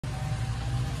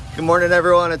Good morning,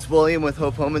 everyone. It's William with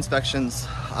Hope Home Inspections.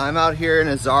 I'm out here in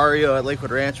Azario at Lakewood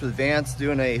Ranch with Vance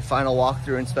doing a final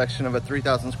walkthrough inspection of a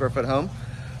 3,000 square foot home.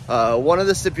 One of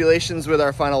the stipulations with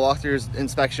our final walkthrough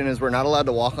inspection is we're not allowed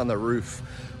to walk on the roof.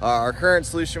 Our current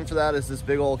solution for that is this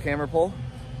big old camera pole.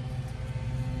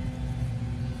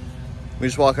 We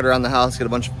just walk it around the house, get a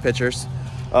bunch of pictures.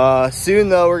 Soon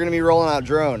though, we're gonna be rolling out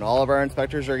drone. All of our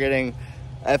inspectors are getting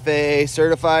FAA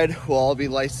certified. We'll all be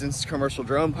licensed commercial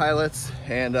drone pilots,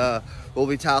 and we'll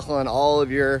be tackling all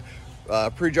of your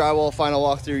pre-drywall, final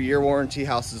walkthrough, year warranty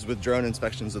houses with drone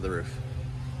inspections of the roof.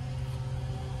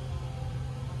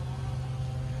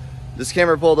 This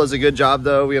camera pole does a good job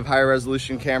though. We have higher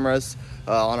resolution cameras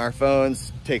on our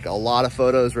phones, take a lot of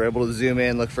photos. We're able to zoom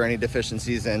in, look for any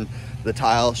deficiencies in the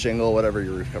tile, shingle, whatever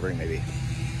your roof covering may be.